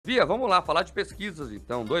Via, vamos lá, falar de pesquisas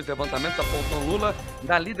então. Dois levantamentos apontam Lula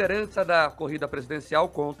na liderança da corrida presidencial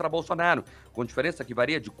contra Bolsonaro, com diferença que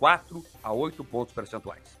varia de 4 a 8 pontos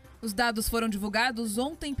percentuais. Os dados foram divulgados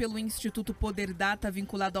ontem pelo Instituto Poder Data,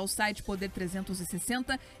 vinculado ao site Poder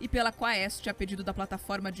 360, e pela Quaest, a pedido da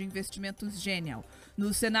plataforma de investimentos Genial.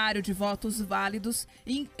 No cenário de votos válidos,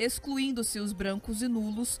 excluindo-se os brancos e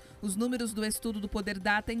nulos, os números do estudo do Poder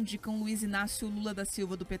Data indicam Luiz Inácio Lula da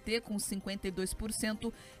Silva do PT com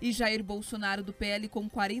 52% e Jair Bolsonaro do PL com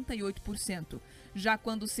 48%. Já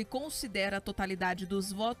quando se considera a totalidade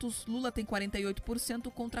dos votos, Lula tem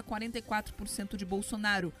 48% contra 44% de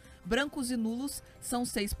Bolsonaro. Brancos e nulos são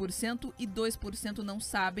 6% e 2% não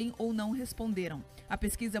sabem ou não responderam. A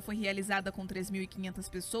pesquisa foi realizada com 3.500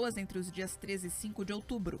 pessoas entre os dias 13 e 5 de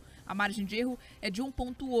outubro. A margem de erro é de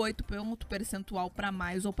 1,8 ponto percentual para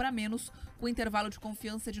mais ou para menos, com intervalo de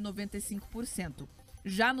confiança de 95%.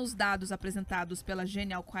 Já nos dados apresentados pela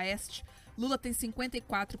Genial Quaest, Lula tem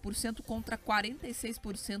 54% contra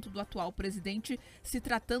 46% do atual presidente, se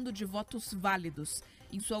tratando de votos válidos.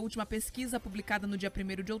 Em sua última pesquisa, publicada no dia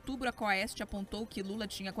 1º de outubro, a Quaest apontou que Lula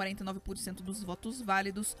tinha 49% dos votos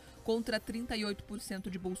válidos contra 38%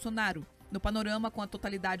 de Bolsonaro. No panorama, com a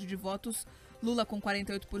totalidade de votos, Lula com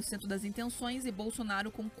 48% das intenções e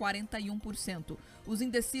Bolsonaro com 41%. Os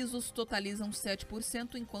indecisos totalizam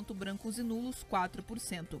 7%, enquanto brancos e nulos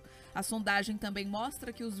 4%. A sondagem também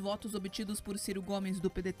mostra que os votos obtidos por Ciro Gomes, do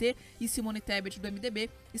PDT, e Simone Tebet, do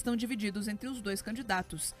MDB, estão divididos entre os dois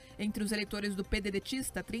candidatos. Entre os eleitores do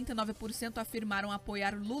PDDtista, 39% afirmaram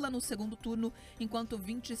apoiar Lula no segundo turno, enquanto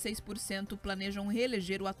 26% planejam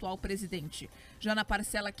reeleger o atual presidente. Já na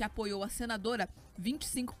parcela que apoiou a senadora,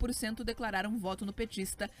 25% declararam voto no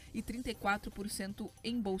petista e 34%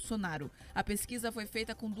 em Bolsonaro. A pesquisa foi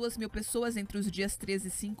feita com 2.000 pessoas entre os dias 13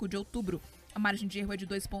 e 5 de outubro. A margem de erro é de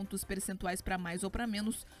 2 pontos percentuais para mais ou para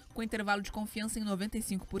menos, com intervalo de confiança em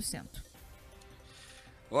 95%.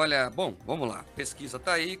 Olha, bom, vamos lá. Pesquisa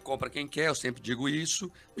tá aí, compra quem quer, eu sempre digo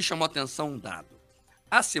isso. Me chamou a atenção um dado.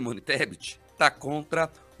 A Simone Tebet tá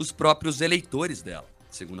contra os próprios eleitores dela,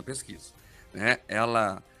 segundo a pesquisa.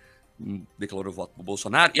 Ela declarou voto para o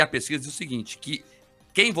Bolsonaro e a pesquisa diz o seguinte, que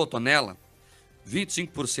quem votou nela,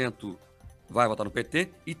 25% vai votar no PT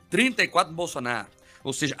e 34% no Bolsonaro.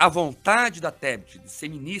 Ou seja, a vontade da Tebet de ser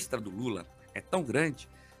ministra do Lula é tão grande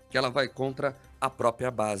que ela vai contra a própria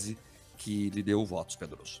base que lhe deu votos,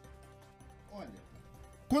 Pedroso. Olha,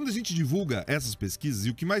 quando a gente divulga essas pesquisas, e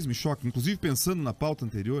o que mais me choca, inclusive pensando na pauta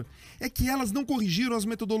anterior, é que elas não corrigiram as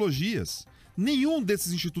metodologias. Nenhum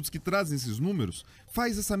desses institutos que trazem esses números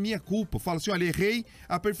faz essa meia-culpa, fala assim, olha, errei,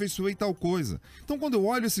 aperfeiçoei tal coisa. Então, quando eu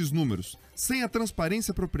olho esses números, sem a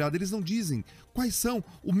transparência apropriada, eles não dizem quais são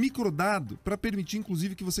o microdado para permitir,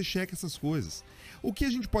 inclusive, que você cheque essas coisas. O que a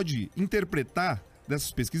gente pode interpretar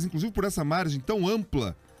dessas pesquisas, inclusive por essa margem tão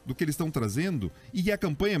ampla do que eles estão trazendo, e que a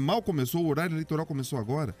campanha mal começou, o horário eleitoral começou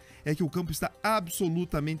agora, é que o campo está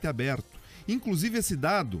absolutamente aberto. Inclusive esse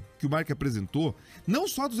dado que o Mark apresentou, não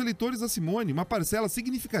só dos eleitores da Simone, uma parcela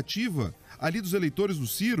significativa ali dos eleitores do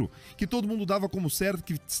Ciro, que todo mundo dava como certo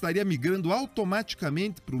que estaria migrando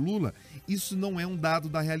automaticamente para o Lula, isso não é um dado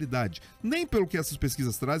da realidade. Nem pelo que essas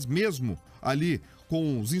pesquisas trazem, mesmo ali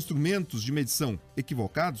com os instrumentos de medição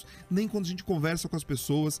equivocados, nem quando a gente conversa com as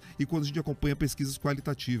pessoas e quando a gente acompanha pesquisas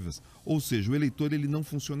qualitativas. Ou seja, o eleitor ele não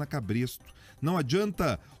funciona cabresto. Não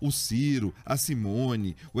adianta o Ciro, a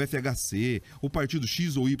Simone, o FHC, o partido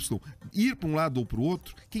X ou Y ir para um lado ou para o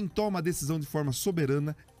outro. Quem toma a decisão de forma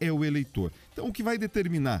soberana é o eleitor. Então, o que vai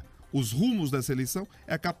determinar os rumos dessa eleição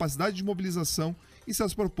é a capacidade de mobilização e se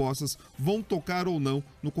as propostas vão tocar ou não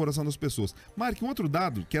no coração das pessoas. Mark, um outro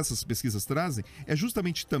dado que essas pesquisas trazem é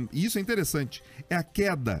justamente, e isso é interessante, é a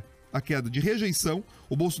queda de rejeição.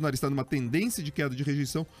 O Bolsonaro está numa tendência de queda de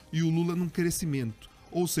rejeição e o Lula num crescimento.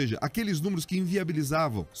 Ou seja, aqueles números que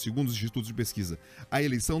inviabilizavam, segundo os institutos de pesquisa, a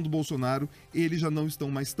eleição do Bolsonaro, eles já não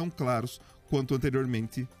estão mais tão claros quanto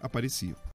anteriormente apareciam.